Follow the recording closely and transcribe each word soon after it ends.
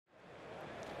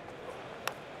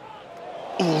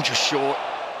Oh, just short.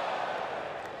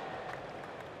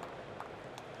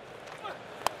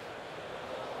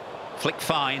 Flick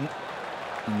fine,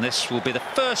 and this will be the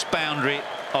first boundary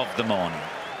of the morning.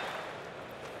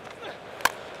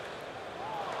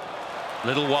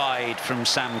 Little wide from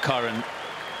Sam Curran,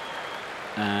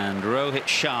 and Rohit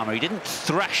Sharma, he didn't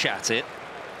thrash at it,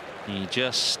 he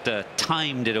just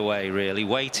timed it away, really,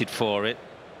 waited for it.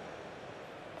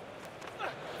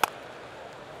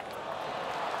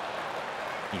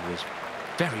 He was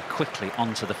very quickly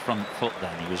onto the front foot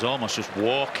then. He was almost just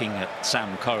walking at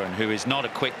Sam Curran, who is not a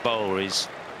quick bowler. He's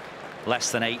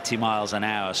less than 80 miles an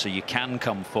hour, so you can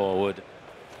come forward.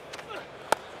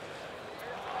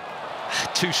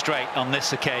 Too straight on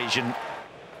this occasion.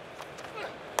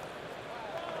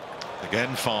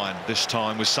 Again fine, this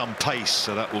time with some pace,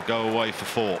 so that will go away for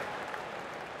 4.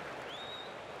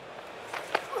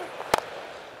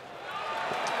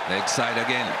 Leg side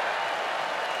again.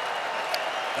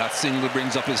 That single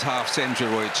brings up his half century,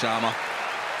 Rohit Sharma.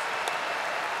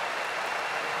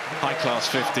 High class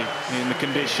 50 in the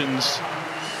conditions.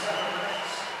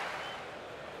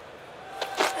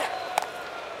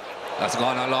 That's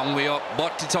gone a long way up,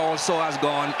 but it also has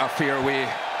gone a fair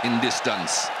way in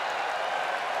distance.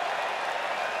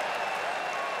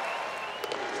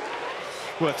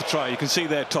 Worth a try. You can see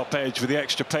their top edge with the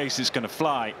extra pace it's going to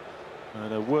fly.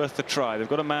 They're worth a try. They've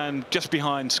got a man just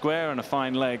behind square and a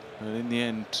fine leg, and in the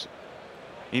end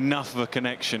enough of a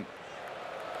connection.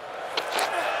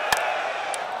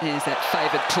 Here's that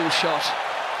favoured pull shot,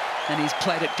 and he's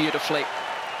played it beautifully.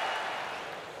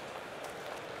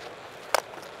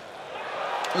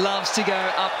 Loves to go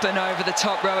up and over the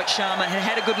top. Rohit Sharma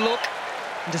had a good look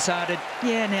and decided,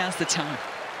 yeah, now's the time.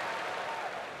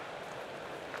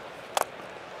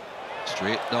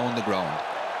 Straight down the ground.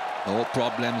 No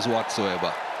problems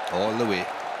whatsoever. All the way.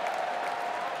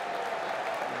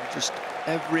 Just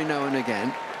every now and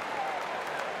again,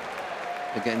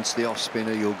 against the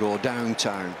off-spinner, you'll go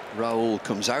downtown. Rahul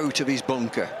comes out of his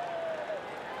bunker.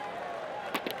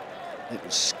 It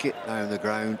will skip down the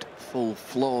ground, full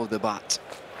floor of the bat.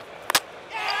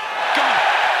 Gone!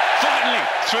 Finally,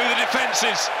 through the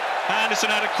defences.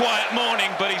 Anderson had a quiet morning,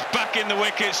 but he's back in the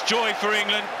wickets. Joy for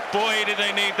England. Boy, did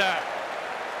they need that.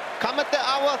 Come at the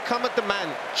hour, come at the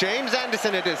man. James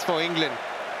Anderson it is for England.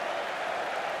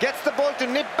 Gets the ball to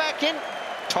nip back in.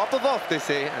 Top of off, they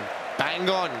say, and bang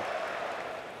on.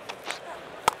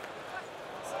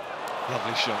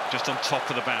 Lovely shot, just on top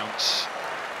of the bounce.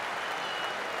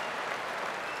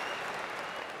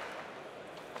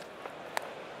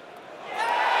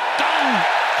 Done!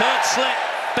 Third slip,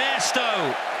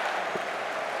 Bairstow.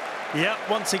 Yep,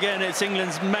 once again, it's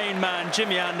England's main man,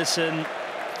 Jimmy Anderson.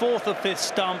 4th or 5th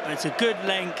stump. It's a good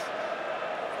length.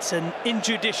 It's an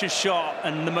injudicious shot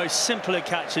and the most simple of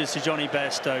catches to Johnny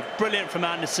Bairstow. Brilliant from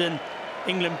Anderson.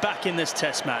 England back in this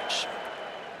test match.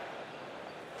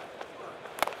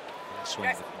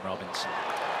 Swing from Robinson.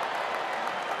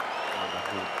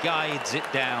 Who guides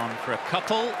it down for a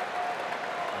couple.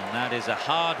 And that is a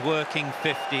hard-working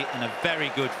 50 and a very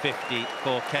good 50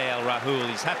 for KL Rahul.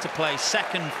 He's had to play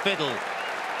second fiddle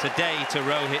today to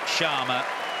Rohit Sharma,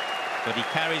 but he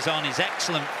carries on his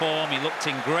excellent form. He looked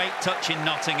in great touch in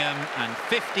Nottingham, and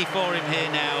 50 for him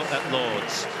here now at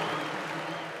Lord's.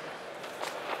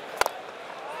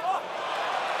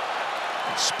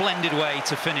 A splendid way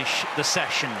to finish the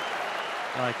session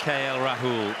by KL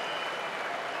Rahul.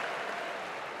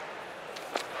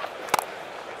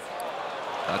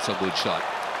 That's a good shot.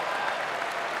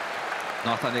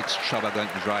 Not an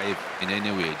extravagant drive in any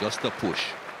way, just a push.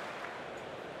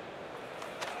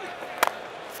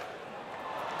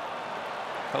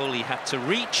 Kohli had to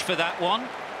reach for that one,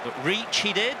 but reach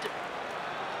he did.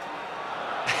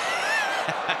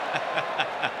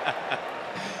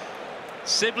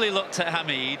 Sibley looked at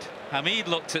Hamid, Hamid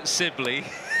looked at Sibley,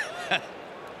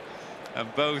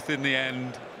 and both in the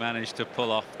end managed to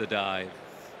pull off the dive.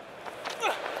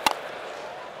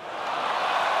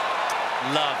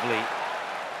 Lovely.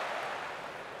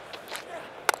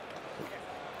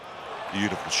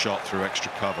 Beautiful shot through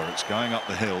extra cover. It's going up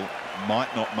the hill.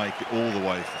 Might not make it all the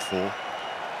way for 4.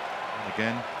 And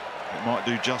again, it might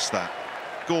do just that.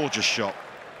 Gorgeous shot.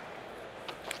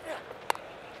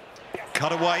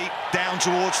 Cut away, down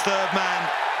towards third man.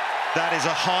 That is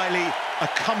a highly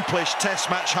accomplished Test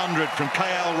match 100 from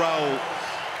KL Rahul.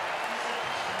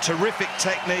 Terrific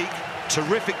technique,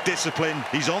 terrific discipline.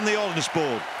 He's on the honours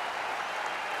board.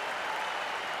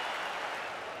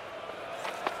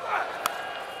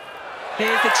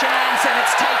 Here's the chance, and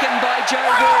it's taken by Joe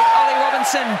Wood. Ollie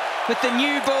Robinson with the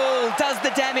new ball does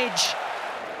the damage.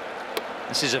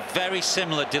 This is a very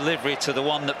similar delivery to the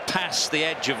one that passed the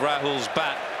edge of Rahul's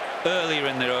bat earlier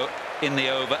in the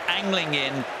over, angling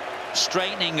in,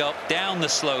 straightening up, down the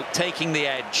slope, taking the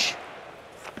edge.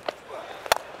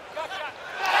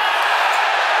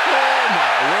 Oh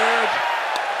my word!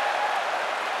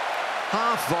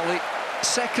 Half volley,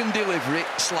 second delivery,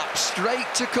 slapped straight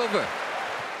to cover.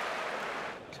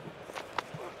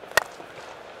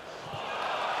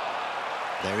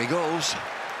 There he goes.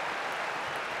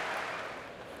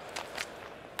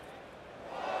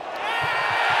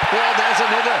 Oh, there's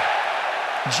another.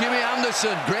 Jimmy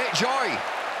Anderson, great joy.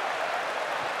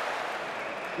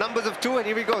 Numbers of 2, and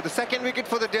here we go. The second wicket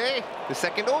for the day, the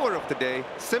second over of the day.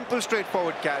 Simple,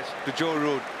 straightforward catch to Joe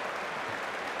Root.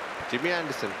 Jimmy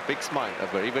Anderson, big smile, a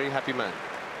very, very happy man.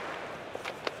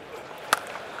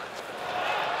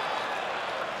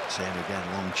 Same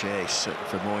again, long chase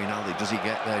for Moeen Ali. Does he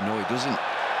get there? No, he doesn't.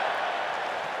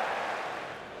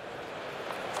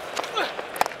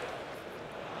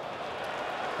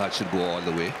 That should go all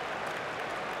the way.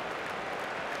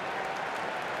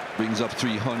 Brings up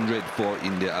 300 for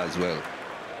India as well.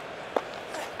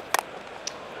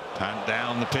 Pant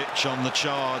down the pitch on the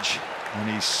charge, and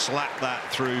he slapped that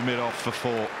through mid-off for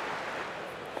 4. Oh,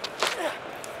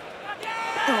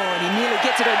 and he nearly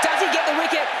gets it. Or does he get the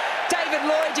wicket? David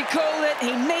Lloyd, you called it.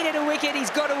 He needed a wicket. He's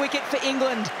got a wicket for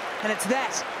England, and it's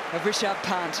that of Rishabh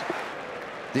Pant.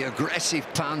 The aggressive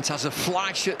Pant has a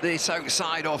flash at this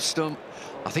outside off stump.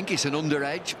 I think it's an under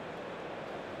edge.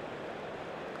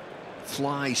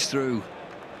 Flies through.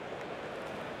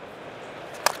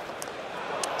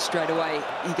 Straight away,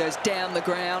 he goes down the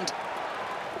ground.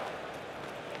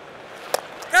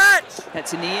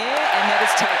 That's in the air, and that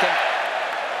is taken.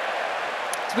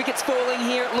 His wicket's falling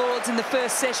here at Lord's in the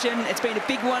first session. It's been a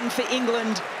big one for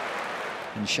England.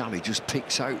 And Shami just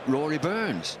picks out Rory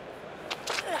Burns.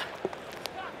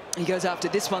 He goes after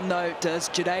this one, though, does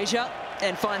Jadeja,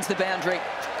 and finds the boundary.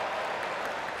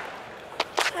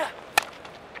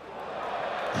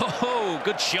 Oh,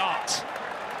 good shot.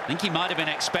 I think he might have been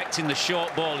expecting the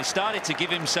short ball. He started to give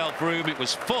himself room. It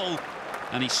was full,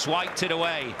 and he swiped it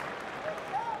away.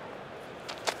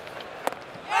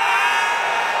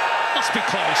 Must be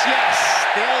close, yes.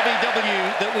 The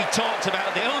LBW that we talked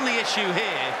about. The only issue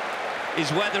here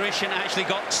is whether Ishant actually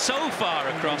got so far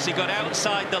across. He got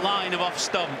outside the line of off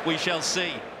stump. We shall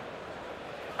see.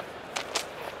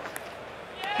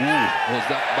 Was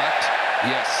that bat?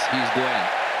 Yes, he's going.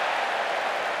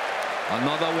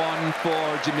 Another one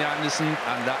for Jimmy Anderson,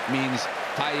 and that means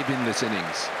 5 in this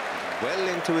innings. Well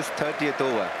into his 30th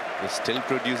over. He's still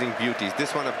producing beauties.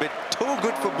 This one a bit too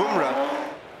good for Bumrah.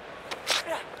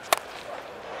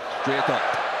 Straight up.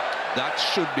 That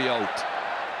should be out.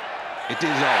 It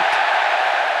is out.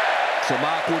 So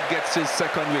Mark Wood gets his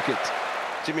second wicket.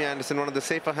 Jimmy Anderson, one of the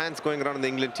safer hands going around in the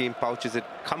England team, pouches it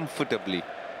comfortably.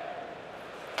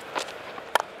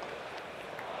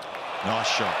 Nice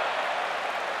shot.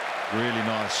 Really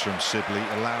nice from Sibley,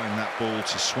 allowing that ball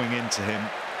to swing into him,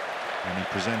 and he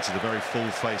presented a very full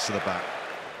face of the bat.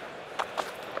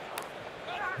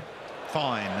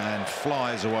 Fine, and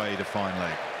flies away to fine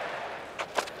leg.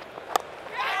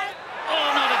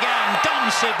 Oh, not again. Dom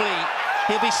Sibley.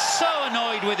 He'll be so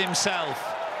annoyed with himself.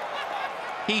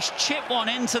 He's chipped one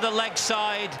into the leg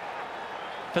side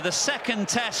for the second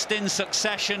test in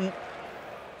succession.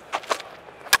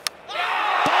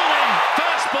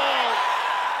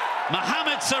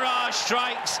 Mohammad Siraj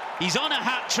strikes. He's on a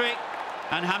hat-trick,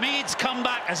 and Hamid's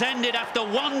comeback has ended after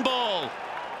 1 ball.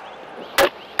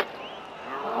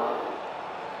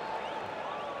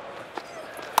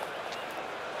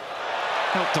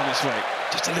 Helped on its way.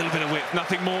 Just a little bit of width,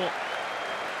 nothing more.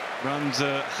 Runs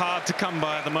hard to come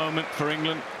by at the moment for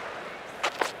England.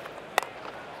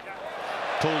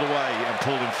 Pulled away and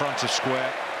pulled in front of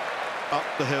square. Up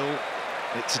the hill.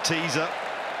 It's a teaser.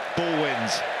 Ball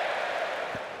wins.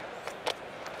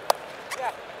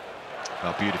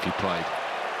 Oh, beautifully played.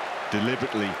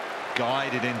 Deliberately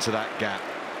guided into that gap.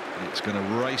 It's going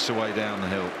to race away down the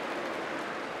hill.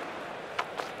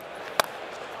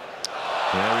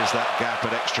 There is that gap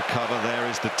at extra cover. There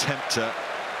is the tempter.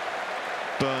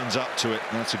 Burns up to it.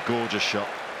 That's a gorgeous shot.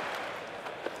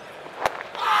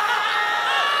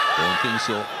 Don't think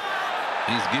so.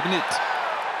 He's given it.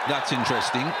 That's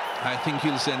interesting. I think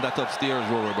he'll send that upstairs,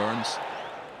 Rory Burns.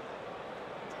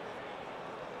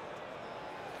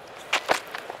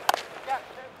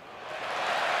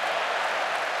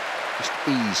 Just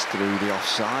ease through the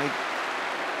offside.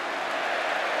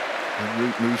 And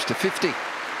Root moves to 50.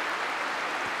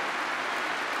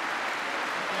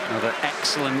 Another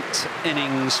excellent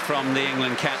innings from the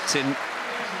England captain,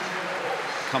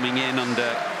 coming in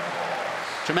under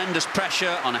Tremendous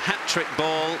pressure on a hat-trick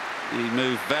ball. He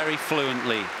moved very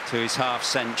fluently to his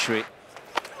half-century.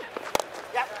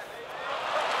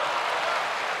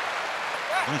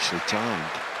 Nicely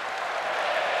timed.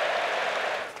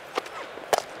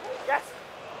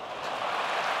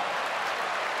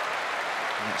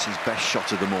 That's his best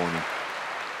shot of the morning.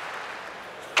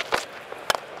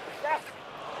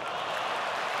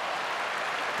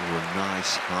 Oh, a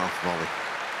nice half volley.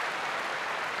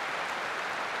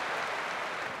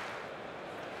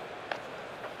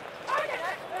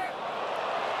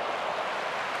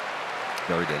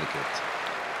 Very delicate.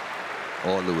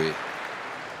 All the way.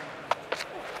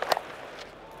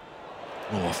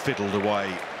 Oh, fiddled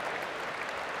away.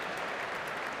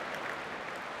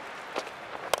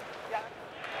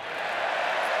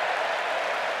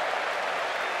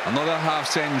 Another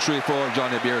half-century for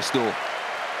Johnny Bairstow.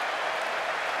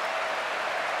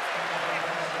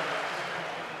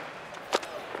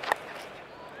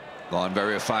 Gone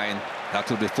very fine. That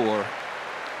will be 4.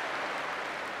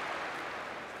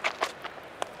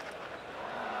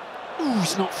 Ooh,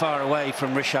 he's not far away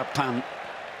from Rishabh Pant.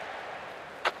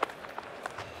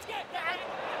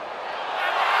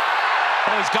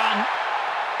 Oh, he's gone.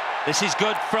 This is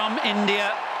good from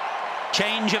India.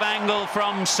 Change of angle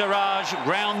from Siraj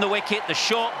round the wicket. The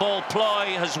short ball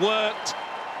ploy has worked.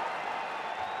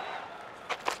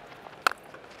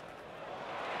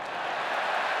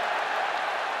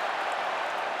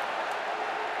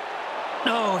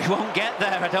 No, he won't get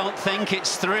there, I don't think.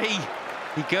 It's 3.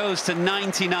 He goes to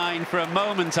 99. For a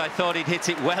moment, I thought he'd hit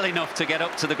it well enough to get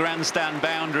up to the grandstand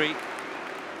boundary.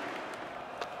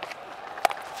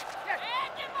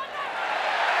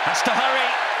 Has to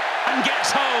hurry and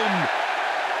gets home.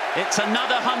 It's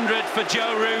another 100 for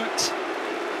Joe Root.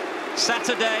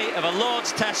 Saturday of a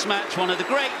Lord's Test match, one of the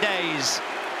great days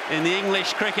in the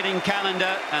English cricketing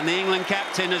calendar, and the England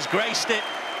captain has graced it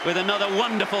with another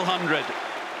wonderful 100.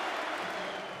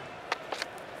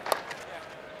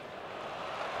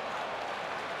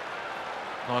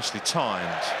 Nicely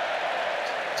timed.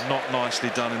 Not nicely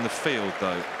done in the field,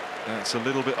 though. That's a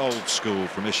little bit old school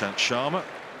from Ishant Sharma.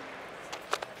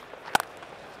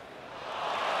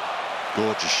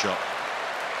 Gorgeous shot.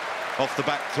 Off the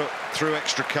back, through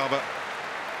extra cover.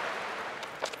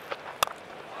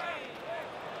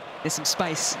 There's some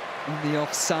space on the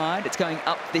offside. It's going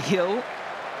up the hill.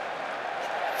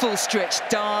 Full stretch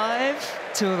dive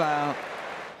to about.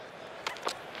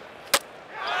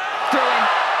 Brilliant.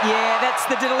 Yeah, that's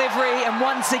the delivery. And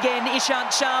once again,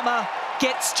 Ishant Sharma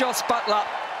gets Jos Buttler.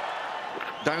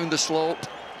 Down the slope.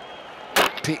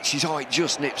 That pitch is, oh, it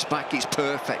just nips back. It's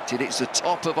perfected. It's the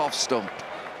top of off stump.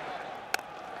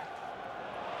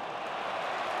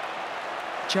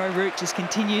 Joe Root just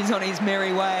continues on his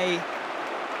merry way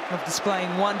of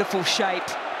displaying wonderful shape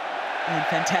and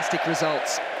fantastic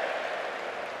results.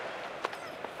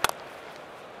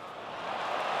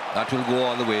 That will go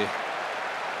all the way.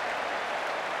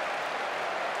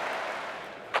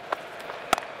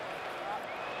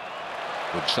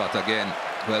 Good shot again,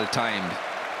 well timed.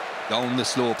 Down the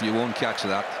slope, you won't catch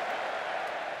that.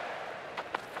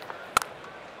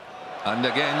 And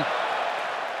again.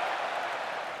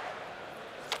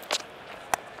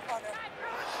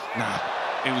 No,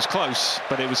 it was close,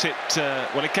 but it was hit,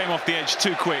 well, it came off the edge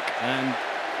too quick. And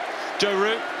Joe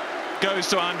Root goes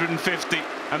to 150.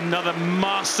 Another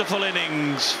masterful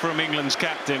innings from England's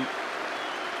captain.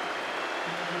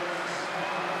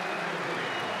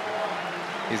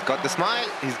 He's got the smile,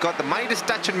 he's got the Midas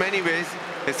touch in many ways.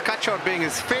 His cut shot being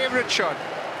his favourite shot.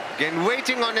 Again,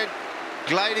 waiting on it,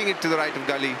 gliding it to the right of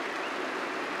gully.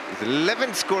 His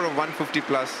 11th score of 150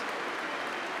 plus.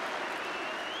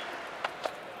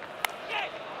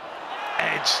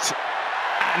 Edged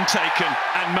and taken,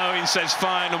 and Moeen says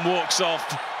fine and walks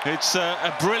off. It's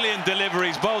a brilliant delivery.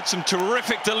 He's bowled some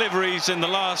terrific deliveries in the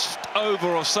last over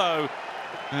or so,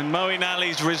 and Moeen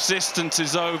Ali's resistance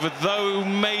is over, though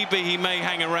maybe he may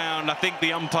hang around. I think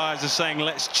the umpires are saying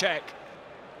let's check.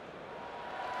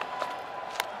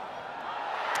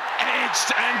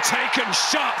 Edged and taken,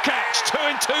 sharp catch, 2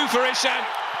 and 2 for Ishant.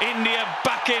 India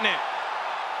back in it.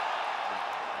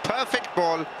 Perfect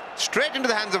ball, straight into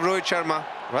the hands of Rohit Sharma.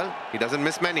 Well, he doesn't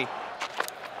miss many.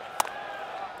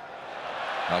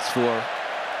 That's 4.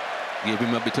 Gave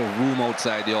him a bit of room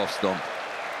outside the off stump.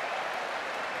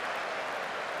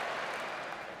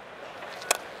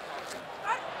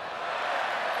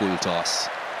 Full toss.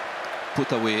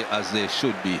 Put away as they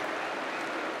should be.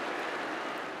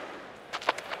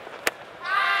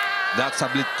 That's a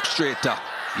bit straighter.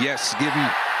 Yes, give him.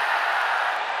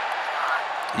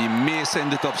 He may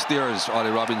send it upstairs, Ollie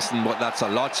Robinson, but that's a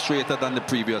lot straighter than the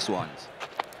previous ones.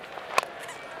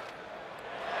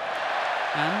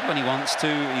 And when he wants to,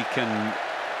 he can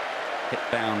hit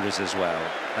boundaries as well.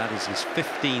 That is his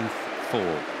 15th 4.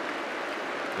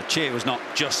 The cheer was not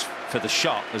just for the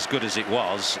shot, as good as it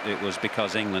was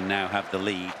because England now have the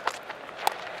lead.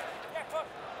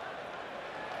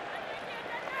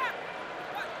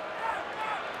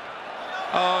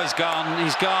 Oh, he's gone,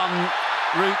 he's gone.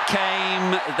 Root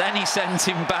came, then he sent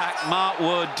him back. Mark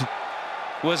Wood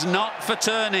was not for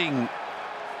turning.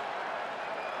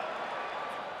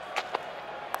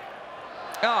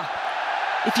 Oh,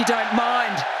 if you don't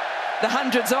mind, the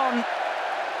 100's on.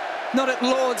 Not at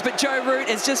Lord's, but Joe Root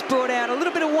has just brought out a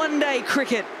little bit of one-day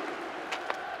cricket.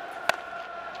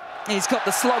 He's got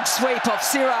the slog sweep off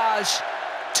Siraj,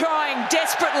 trying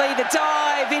desperately the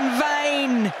dive in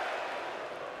vain.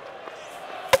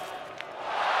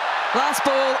 Last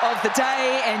ball of the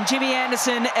day, and Jimmy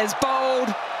Anderson has bowled,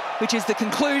 which is the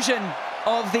conclusion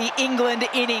of the England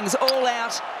innings, all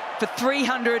out for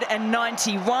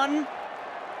 391.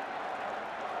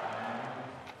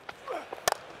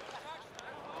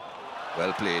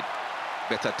 Well played.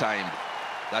 Better timed.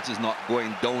 That is not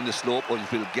going down the slope, or it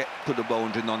will get to the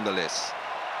boundary nonetheless.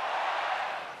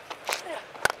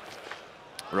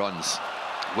 Runs.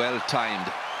 Well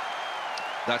timed.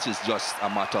 That is just a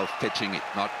matter of fetching it,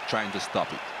 not trying to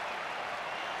stop it.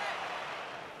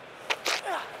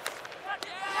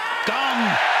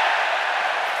 Gone.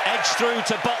 Edge through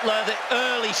to Butler, the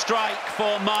early strike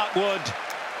for Mark Wood.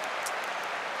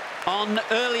 On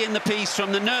early in the piece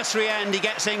from the nursery end, he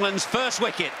gets England's first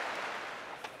wicket.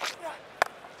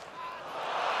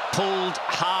 Pulled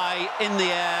high in the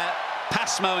air,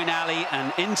 past Moeen Ali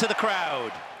and into the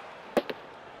crowd.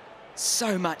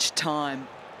 So much time.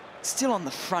 Still on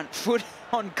the front foot,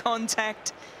 on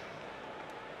contact.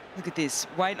 Look at this,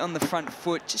 weight on the front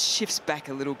foot, just shifts back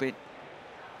a little bit.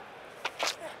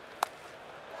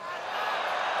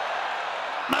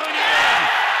 Moeen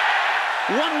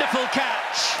Ali! Wonderful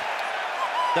catch.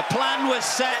 The plan was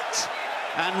set,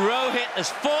 and Rohit has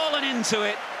fallen into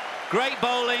it. Great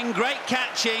bowling, great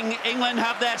catching. England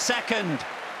have their second.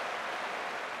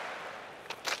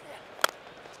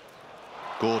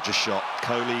 Gorgeous shot.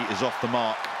 Kohli is off the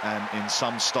mark and in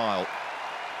some style.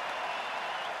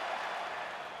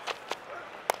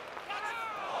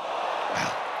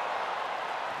 Well,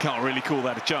 can't really call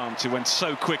that a chance. It went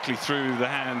so quickly through the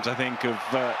hands, I think, of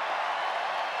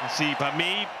Nasib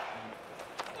Hamid.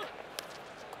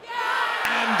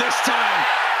 And this time,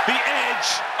 the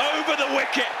edge over the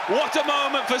wicket. What a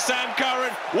moment for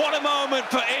Sangakkara. What a moment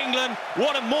for England.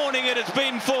 What a morning it has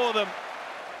been for them.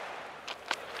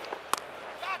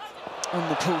 On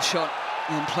the pull shot,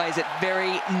 and plays it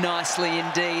very nicely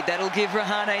indeed. That'll give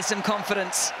Rahane some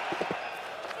confidence.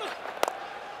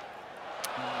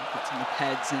 Gets in the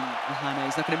pads, and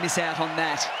Rahane's not going to miss out on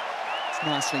that. It's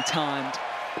nicely timed.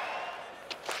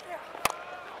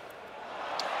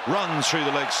 Runs through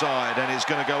the leg side, and it's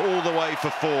going to go all the way for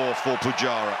 4 for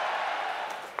Pujara.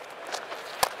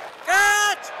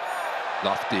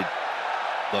 Lofted,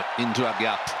 but into a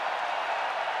gap.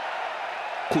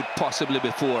 Could possibly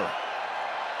be 4.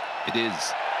 It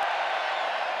is.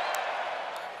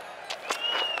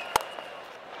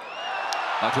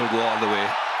 That will go all the way.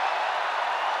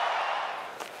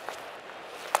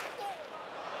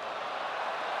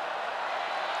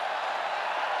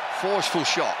 Forceful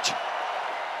shot.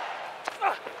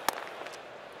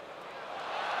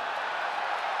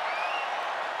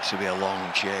 This will be a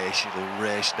long chase. It'll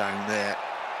race down there.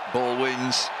 Ball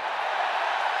wins.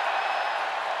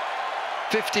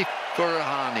 50 for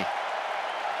Rahane.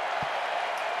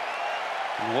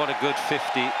 What a good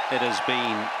 50 it has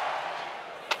been.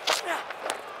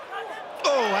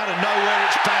 Oh, out of nowhere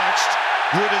it's bounced.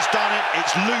 Wood has done it.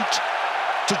 It's looped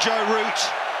to Joe Root.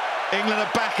 England are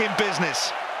back in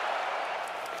business.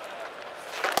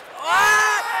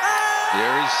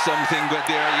 There is something good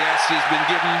there. Yes, he's been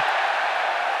given.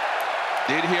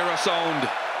 Did hear a sound.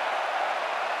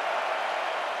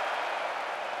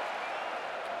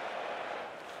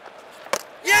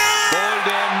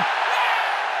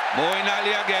 Moeen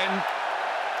Ali again.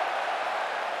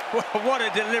 What a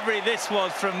delivery this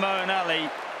was from Moeen Ali.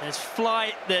 There's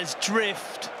flight, there's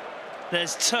drift,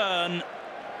 there's turn,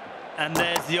 and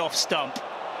there's the off stump.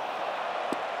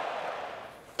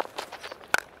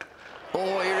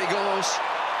 Oh, here he goes.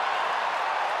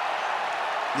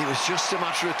 It was just a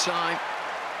matter of time.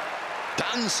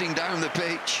 Dancing down the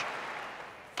pitch.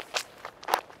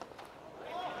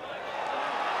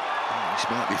 Oh, this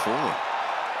might be 4.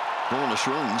 Bonus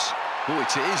runs. Oh,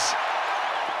 it is.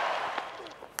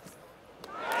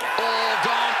 Oh,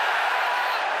 gone.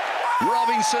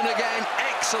 Robinson again.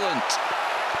 Excellent.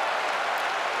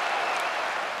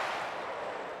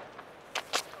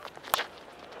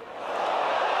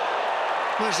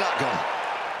 Where's that gone?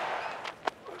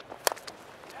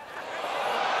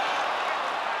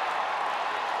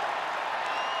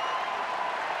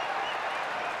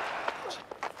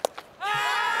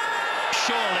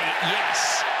 Surely,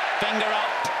 yes. Finger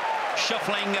up,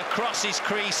 shuffling across his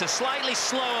crease. A slightly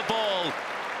slower ball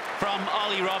from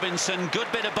Ollie Robinson.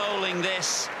 Good bit of bowling,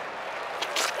 this.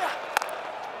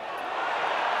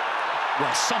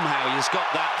 Well, somehow he's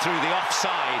got that through the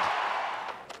offside.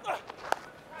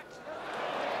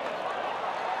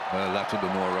 Well, that will be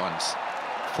more runs.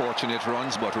 Fortunate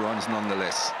runs, but runs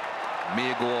nonetheless.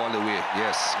 May go all the way.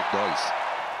 Yes, it does.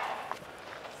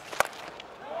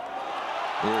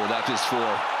 Oh, that is 4.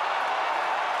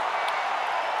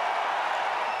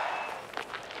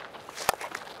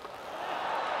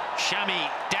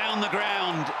 Shami down the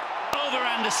ground, over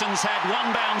Anderson's head,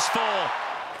 1 bounce 4.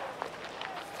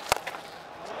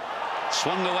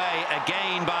 Swung away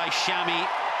again by Shami,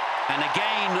 and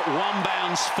again 1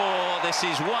 bounce 4. This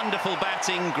is wonderful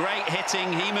batting, great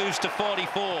hitting. He moves to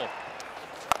 44.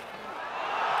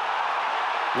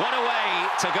 What a way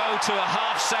to go to a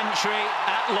half-century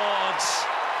at Lord's.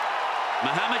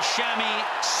 Mohammad Shami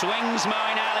swings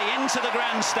Moeen Ali into the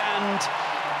grandstand.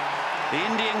 The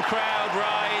Indian crowd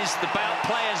rise, the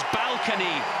players'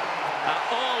 balcony are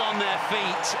all on their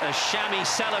feet as Shami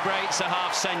celebrates a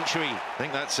half-century. I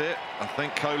think that's it. I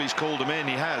think Kohli's called him in.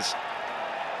 He has.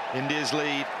 India's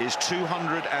lead is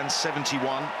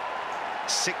 271.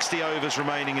 60 overs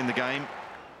remaining in the game.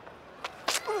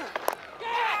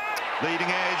 Leading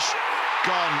edge,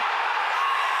 gone.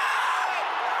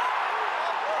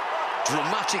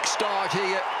 Dramatic start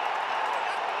here.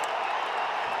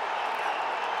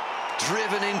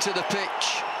 Driven into the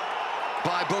pitch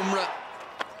by Bumrah.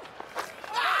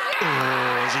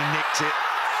 Oh, as he nicked it.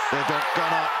 They've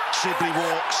gone up. Sibley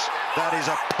walks. That is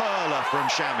a perler from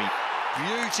Shami.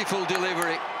 Beautiful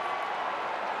delivery.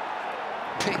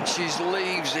 Pitches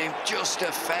leaves him just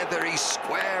a feather. He's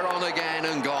square on again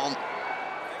and gone.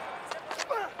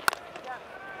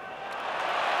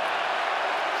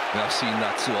 We have seen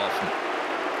that so often.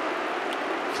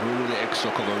 Through the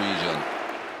extra cover region.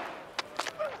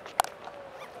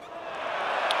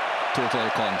 Total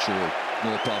control.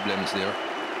 No problems there.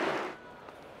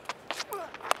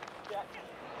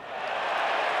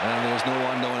 And there's no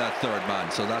one down at third man,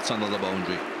 so that's another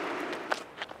boundary.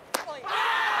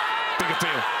 Big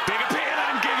appeal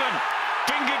and given.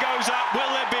 Finger goes up.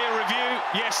 Will there be a review?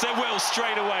 Yes, there will,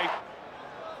 straight away.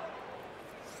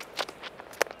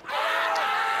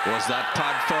 Was that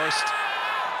pad first?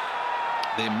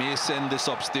 They may send this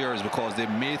upstairs because they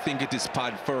may think it is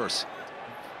pad first.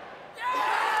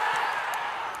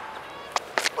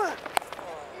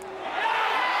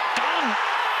 Done!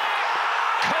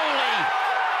 Kohli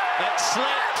at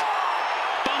slip.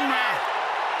 Bumrah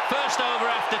first over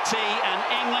after tea, and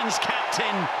England's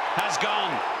captain has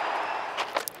gone.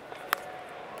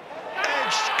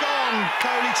 Edge gone.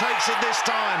 Kohli takes it this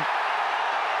time.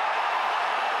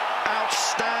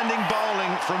 Outstanding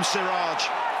bowling from Siraj.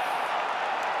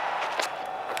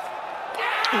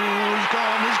 Ooh, he's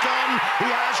gone, he's gone. He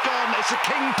has gone. It's a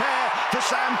king pair for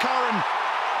Sam Curran.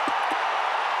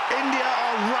 India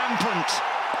are rampant.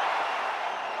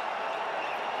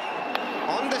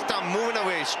 On the stump, moving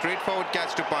away, straightforward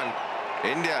catch to punt.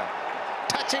 India,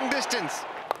 touching distance.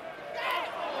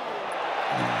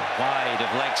 Wide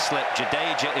of leg slip.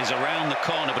 Jadeja is around the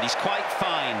corner, but he's quite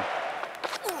fine.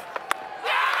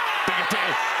 Big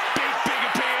appeal. Big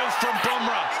appeal from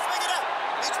Bumrah.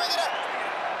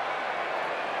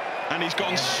 And he's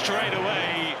gone straight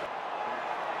away.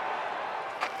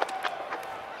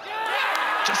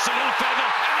 Just a little feather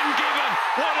and given.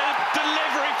 What a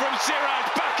delivery from Siraj.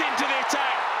 Back into the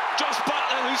attack. Josh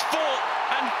Butler, who's fought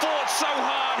so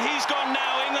hard. He's gone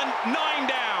now. England 9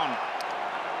 down.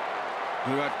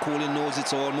 Virat Kohli knows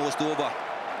it's almost over.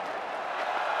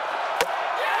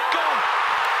 Gone.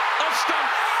 Off stump.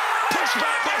 Pushed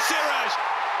back by Siraj.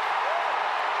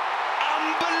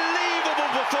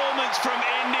 Unbelievable performance from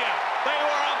India. They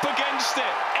were up against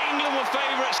it. England were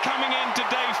favourites coming into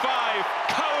day 5.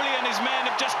 Kohli and his men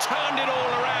have just turned it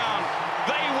all around.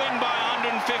 They win by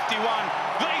 151.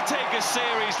 They take a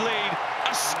series lead.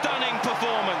 A stunning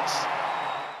performance.